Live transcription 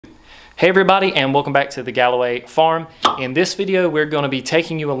Hey everybody, and welcome back to the Galloway farm. In this video, we're going to be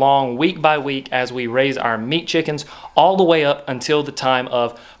taking you along week by week as we raise our meat chickens all the way up until the time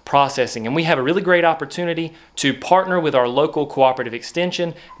of processing. And we have a really great opportunity to partner with our local cooperative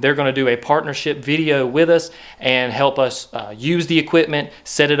extension. They're going to do a partnership video with us and help us use the equipment,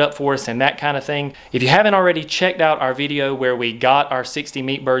 set it up for us, and that kind of thing. If you haven't already checked out our video where we got our 60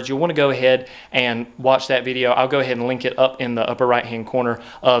 meat birds, you'll want to go ahead and watch that video. I'll go ahead and link it up in the upper right hand corner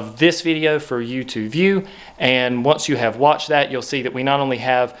of this video for you to view. And once you have watched that, you'll see that we not only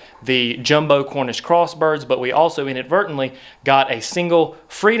have the Jumbo Cornish Cross birds, but we also inadvertently got a single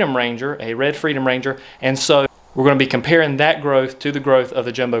Freedom Ranger, a red Freedom Ranger, and so we're going to be comparing that growth to the growth of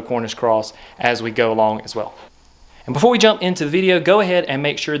the Jumbo Cornish Cross as we go along as well. And before we jump into the video, go ahead and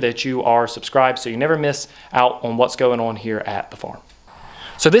make sure that you are subscribed so you never miss out on what's going on here at the farm.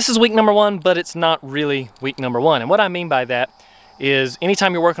 So this is week number one, but it's not really week number one. And what I mean by that is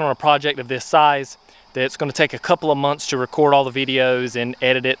anytime you're working on a project of this size, that's going to take a couple of months to record all the videos and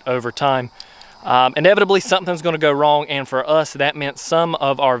edit it over time. Inevitably something's going to go wrong, and for us that meant some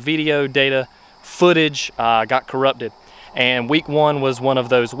of our video data footage got corrupted, and week one was one of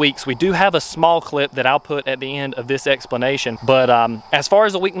those weeks. We do have a small clip that I'll put at the end of this explanation, but as far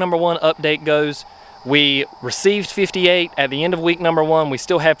as the week number one update goes, we received 58 at the end of week number one. We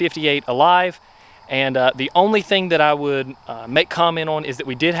still have 58 alive, and the only thing that I would make comment on is that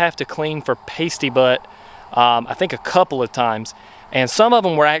we did have to clean for pasty butt I think a couple of times. And some of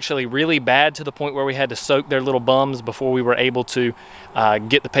them were actually really bad to the point where we had to soak their little bums before we were able to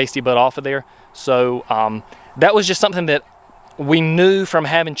get the pasty butt off of there. So that was just something that we knew from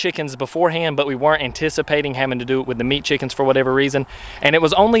having chickens beforehand, but we weren't anticipating having to do it with the meat chickens for whatever reason. And it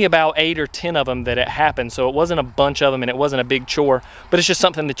was only about 8 or 10 of them that it happened, so it wasn't a bunch of them and it wasn't a big chore, but it's just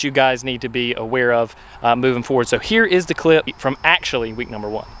something that you guys need to be aware of moving forward. So here is the clip from actually week number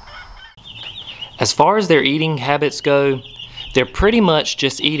one. As far as their eating habits go, they're pretty much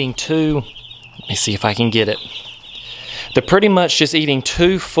just eating let me see if I can get it. They're pretty much just eating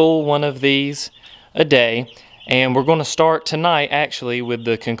 2 full one of these a day. And we're going to start tonight actually with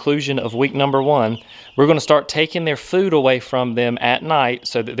the conclusion of week number one. We're going to start taking their food away from them at night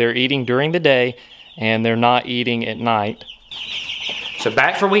so that they're eating during the day and they're not eating at night. So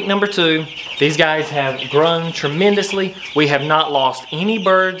back for week number two. These guys have grown tremendously. We have not lost any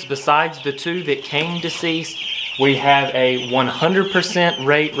birds besides the 2 that came deceased. We have a 100%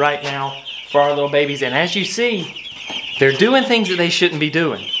 rate right now for our little babies. And as you see, they're doing things that they shouldn't be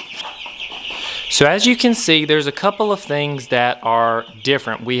doing. So as you can see, there's a couple of things that are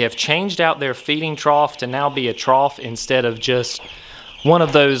different. We have changed out their feeding trough to now be a trough instead of just one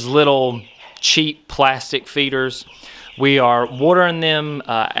of those little cheap plastic feeders. We are watering them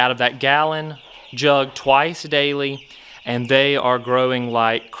out of that gallon jug twice daily, and they are growing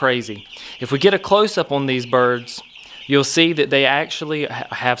like crazy. If we get a close-up on these birds, you'll see that they actually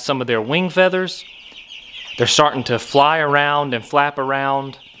have some of their wing feathers. They're starting to fly around and flap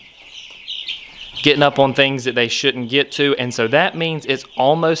around, getting up on things that they shouldn't get to, and so that means it's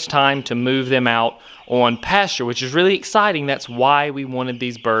almost time to move them out on pasture, which is really exciting. That's why we wanted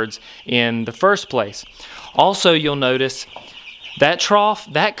these birds in the first place. Also, you'll notice that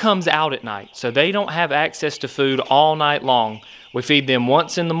trough, that comes out at night, so they don't have access to food all night long. We feed them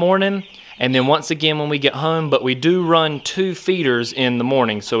once in the morning and then once again when we get home, but we do run 2 feeders in the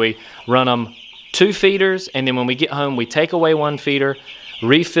morning. So we run them 2 feeders, and then when we get home we take away 1 feeder,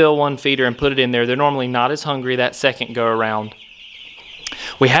 refill 1 feeder and put it in there. They're normally not as hungry that second go around.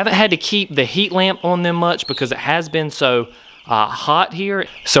 We haven't had to keep the heat lamp on them much because it has been so hot here.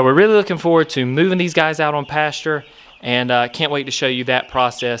 So we're really looking forward to moving these guys out on pasture, and can't wait to show you that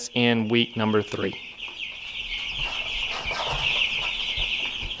process in week number 3.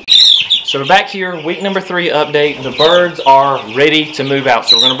 So we're back here, week number 3 update. The birds are ready to move out,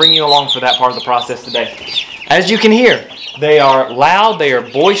 so we're going to bring you along for that part of the process today. As you can hear, they are loud, they are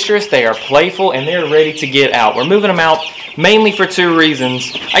boisterous, they are playful, and they're ready to get out. We're moving them out mainly for 2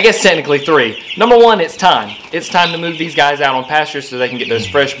 reasons. I guess technically 3. Number 1, it's time. It's time to move these guys out on pasture so they can get those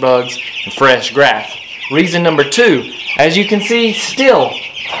fresh bugs and fresh grass. Reason number 2, as you can see, still,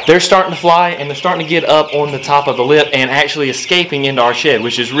 they're starting to fly and they're starting to get up on the top of the lip and actually escaping into our shed,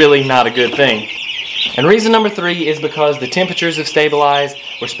 which is really not a good thing. And reason number 3 is because the temperatures have stabilized.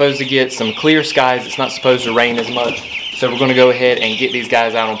 We're supposed to get some clear skies. It's not supposed to rain as much. So we're going to go ahead and get these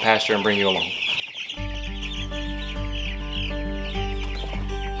guys out on pasture and bring you along.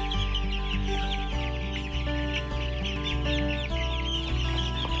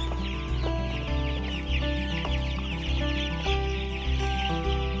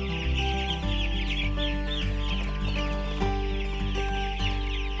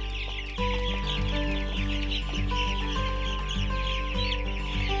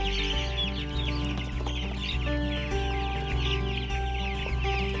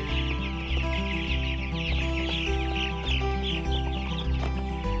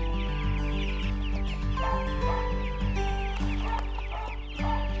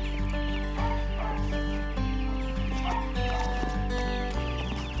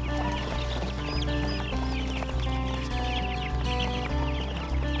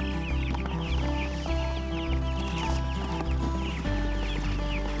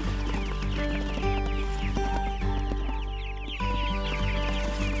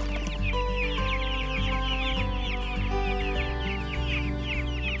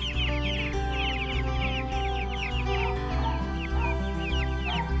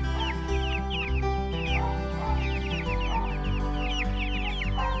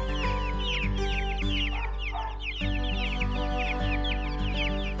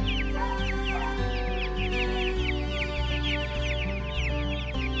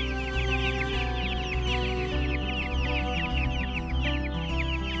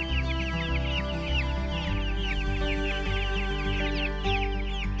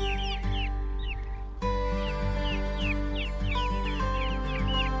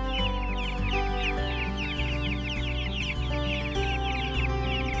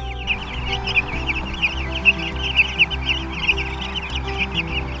 So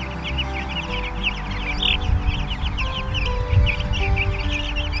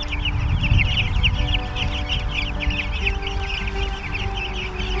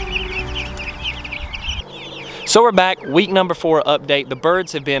we're back, week number 4 update. The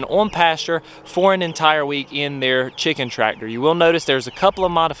birds have been on pasture for an entire week in their chicken tractor. You will notice there's a couple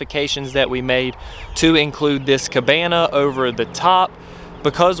of modifications that we made to include this cabana over the top,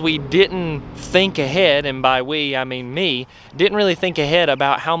 because we didn't think ahead, and by we I mean me, didn't really think ahead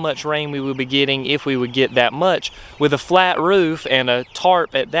about how much rain we would be getting, if we would get that much. With a flat roof and a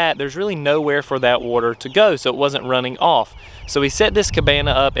tarp at that, there's really nowhere for that water to go, so it wasn't running off. So we set this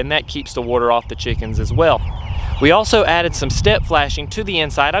cabana up, and that keeps the water off the chickens as well. We also added some step flashing to the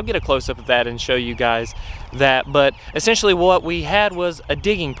inside. I'll get a close-up of that and show you guys that, but essentially what we had was a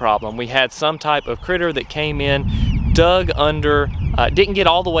digging problem. We had some type of critter that came in, dug under, didn't get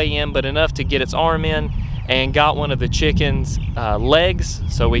all the way in, but enough to get its arm in, and got one of the chicken's legs.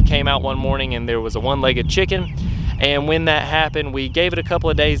 So we came out one morning and there was a one-legged chicken, and when that happened, we gave it a couple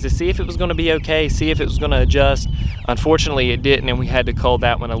of days to see if it was going to be okay, see if it was going to adjust. Unfortunately, it didn't, and we had to cull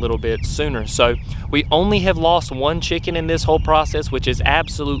that one a little bit sooner. So we only have lost one chicken in this whole process, which is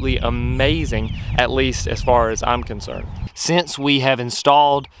absolutely amazing, at least as far as I'm concerned. Since we have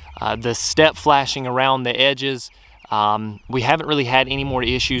installed the step flashing around the edges, we haven't really had any more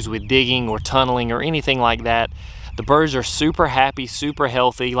issues with digging or tunneling or anything like that. The birds are super happy, super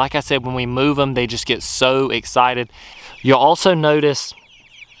healthy. Like I said, when we move them, they just get so excited. You'll also notice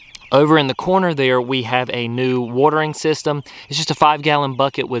over in the corner there, we have a new watering system. It's just a 5-gallon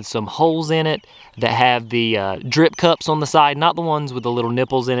bucket with some holes in it that have the drip cups on the side, not the ones with the little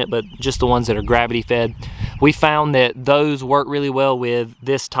nipples in it, but just the ones that are gravity fed. We found that those work really well with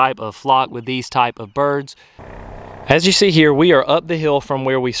this type of flock, with these type of birds. As you see here, we are up the hill from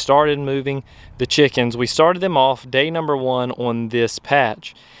where we started moving the chickens. We started them off day number 1 on this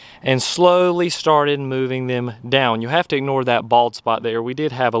patch and slowly started moving them down. You have to ignore that bald spot there. We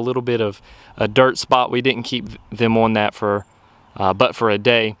did have a little bit of a dirt spot. We didn't keep them on that for but for a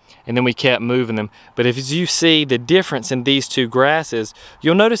day, and then we kept moving them. But as you see the difference in these two grasses,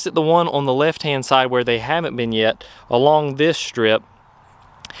 you'll notice that the one on the left-hand side where they haven't been yet, along this strip,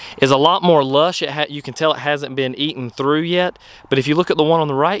 is a lot more lush. You can tell it hasn't been eaten through yet, but if you look at the one on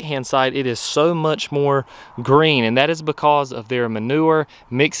the right hand side, it is so much more green, and that is because of their manure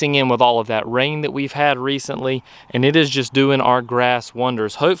mixing in with all of that rain that we've had recently, and it is just doing our grass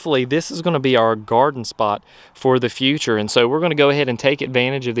wonders. Hopefully this is going to be our garden spot for the future, and so we're going to go ahead and take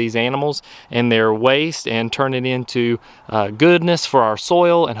advantage of these animals and their waste and turn it into goodness for our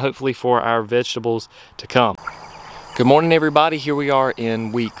soil and hopefully for our vegetables to come. Good morning, everybody. Here we are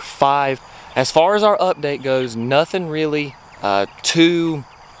in week 5. As far as our update goes, nothing really too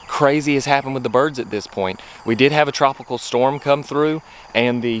crazy has happened with the birds at this point. We did have a tropical storm come through,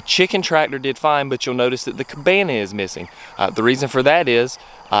 and the chicken tractor did fine, but you'll notice that the cabana is missing. The reason for that is,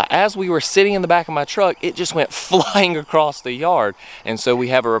 as we were sitting in the back of my truck, it just went flying across the yard, and so we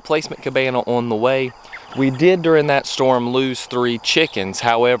have a replacement cabana on the way. We did, during that storm, lose 3 chickens.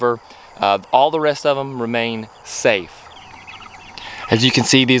 However, all the rest of them remain safe. As you can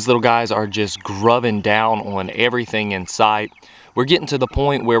see, these little guys are just grubbing down on everything in sight. We're getting to the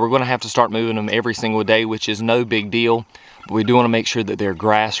point where we're going to have to start moving them every single day, which is no big deal. But we do want to make sure that their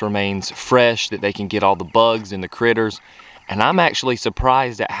grass remains fresh, that they can get all the bugs and the critters. And I'm actually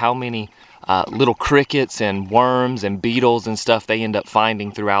surprised at how many little crickets and worms and beetles and stuff they end up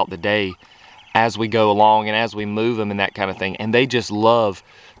finding throughout the day as we go along and as we move them and that kind of thing. And they just love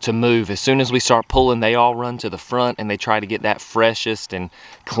to move. As soon as we start pulling, they all run to the front and they try to get that freshest and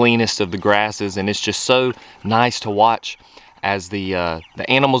cleanest of the grasses, and it's just so nice to watch as the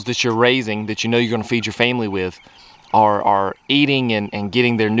animals that you're raising, that you know you're going to feed your family with, are eating and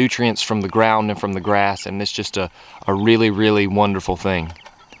getting their nutrients from the ground and from the grass, and it's just a really, really wonderful thing.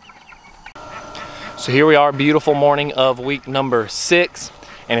 So here we are, beautiful morning of week number 6.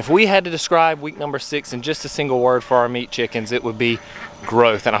 And if we had to describe week number 6 in just a single word for our meat chickens, it would be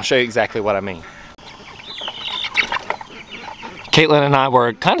growth. And I'll show you exactly what I mean. Caitlin and I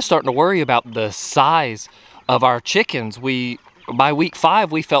were kind of starting to worry about the size of our chickens. By week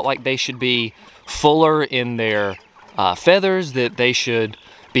 5, we felt like they should be fuller in their feathers, that they should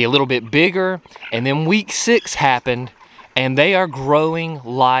be a little bit bigger. And then week 6 happened, and they are growing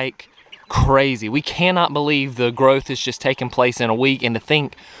like crazy. We cannot believe the growth is just taking place in a week, and to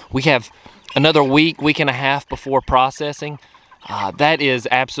think we have another week and a half before processing, that is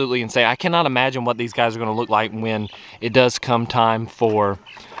absolutely insane. I cannot imagine what these guys are going to look like when it does come time for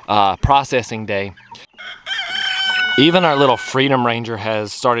processing day. Even our little Freedom Ranger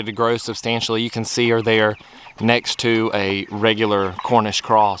has started to grow substantially. You can see her there. next to a regular Cornish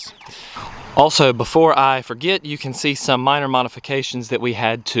Cross. Also, before I forget, you can see some minor modifications that we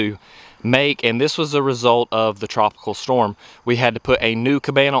had to make, and this was a result of the tropical storm. We had to put a new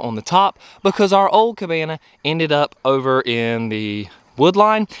cabana on the top because our old cabana ended up over in the wood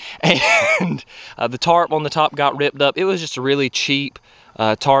line, and the tarp on the top got ripped up. It was just a really cheap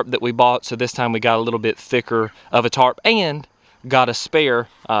tarp that we bought, so this time we got a little bit thicker of a tarp and got a spare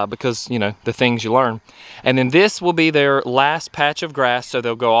because, you know, the things you learn. And then this will be their last patch of grass, so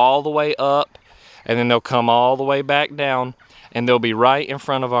they'll go all the way up and then they'll come all the way back down, and they'll be right in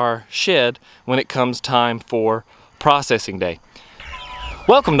front of our shed when it comes time for processing day.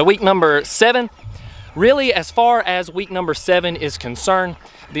 Welcome to week number 7. Really, as far as week number 7 is concerned,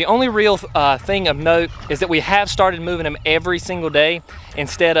 the only real thing of note is that we have started moving them every single day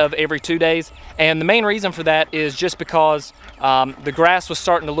instead of every 2 days. And the main reason for that is just because the grass was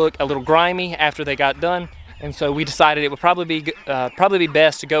starting to look a little grimy after they got done. And so we decided it would probably be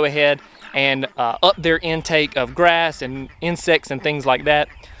best to go ahead and up their intake of grass and insects and things like that.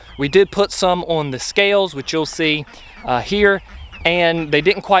 We did put some on the scales, which you'll see here, and they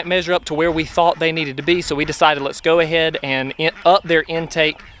didn't quite measure up to where we thought they needed to be, so we decided let's go ahead and up their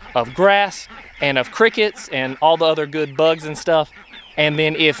intake of grass and of crickets and all the other good bugs and stuff, and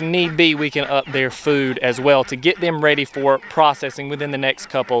then if need be we can up their food as well to get them ready for processing within the next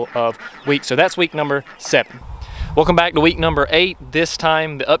couple of weeks. So that's week number 7. Welcome back to week number 8. This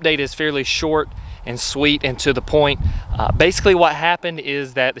time the update is fairly short and sweet and to the point. Basically what happened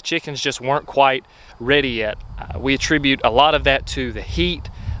is that the chickens just weren't quite ready yet. We attribute a lot of that to the heat.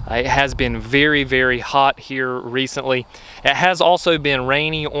 It has been very, very hot here recently. It has also been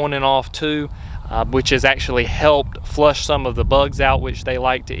rainy on and off too, which has actually helped flush some of the bugs out which they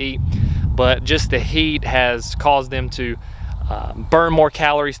like to eat. But just the heat has caused them to burn more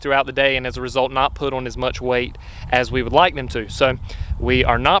calories throughout the day, and as a result not put on as much weight as we would like them to. So we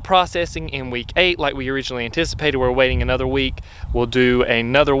are not processing in week 8 like we originally anticipated. We're waiting another week. We'll do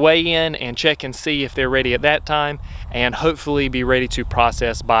another weigh-in and check and see if they're ready at that time, and hopefully be ready to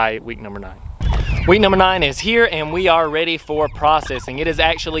process by week number 9. Week number 9 is here and we are ready for processing. It is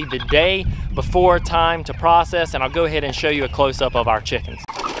actually the day before time to process, and I'll go ahead and show you a close-up of our chickens.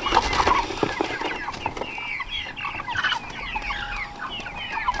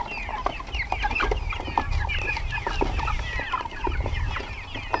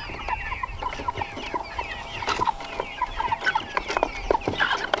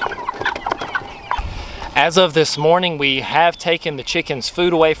 As of this morning, we have taken the chickens'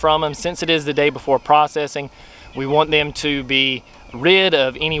 food away from them. Since it is the day before processing, we want them to be rid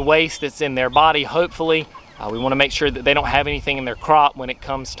of any waste that's in their body, hopefully. We want to make sure that they don't have anything in their crop when it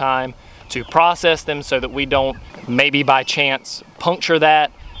comes time to process them, so that we don't maybe by chance puncture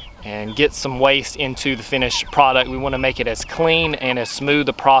that and get some waste into the finished product. We want to make it as clean and as smooth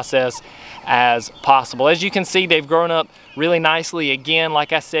a process as possible. As you can see, they've grown up really nicely. Again,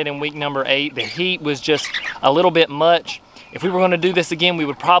 like I said in week number 8, the heat was just a little bit much. If we were going to do this again, we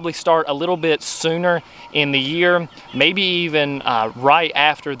would probably start a little bit sooner in the year, maybe even right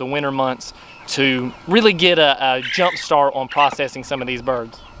after the winter months, to really get a jump start on processing some of these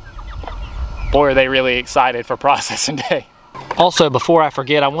birds. Boy, are they really excited for processing day. Also, before I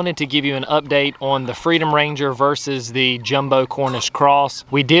forget, I wanted to give you an update on the Freedom Ranger versus the Jumbo Cornish Cross.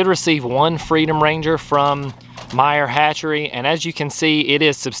 We did receive one Freedom Ranger from Meyer Hatchery, and as you can see, it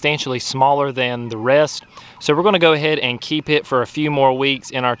is substantially smaller than the rest. So we're going to go ahead and keep it for a few more weeks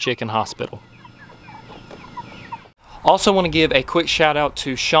in our chicken hospital. Also want to give a quick shout out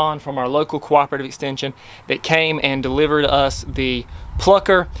to Sean from our local cooperative extension that came and delivered us the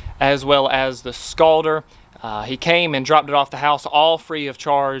plucker as well as the scalder. He came and dropped it off the house all free of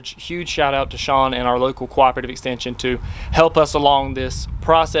charge. Huge shout out to Sean and our local cooperative extension to help us along this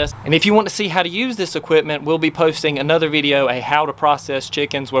process. And if you want to see how to use this equipment, we'll be posting another video, a how to process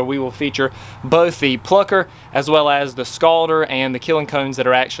chickens, where we will feature both the plucker as well as the scalder and the killing cones that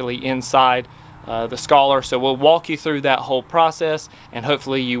are actually inside the scaller. So we'll walk you through that whole process, and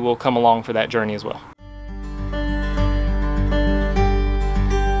hopefully you will come along for that journey as well.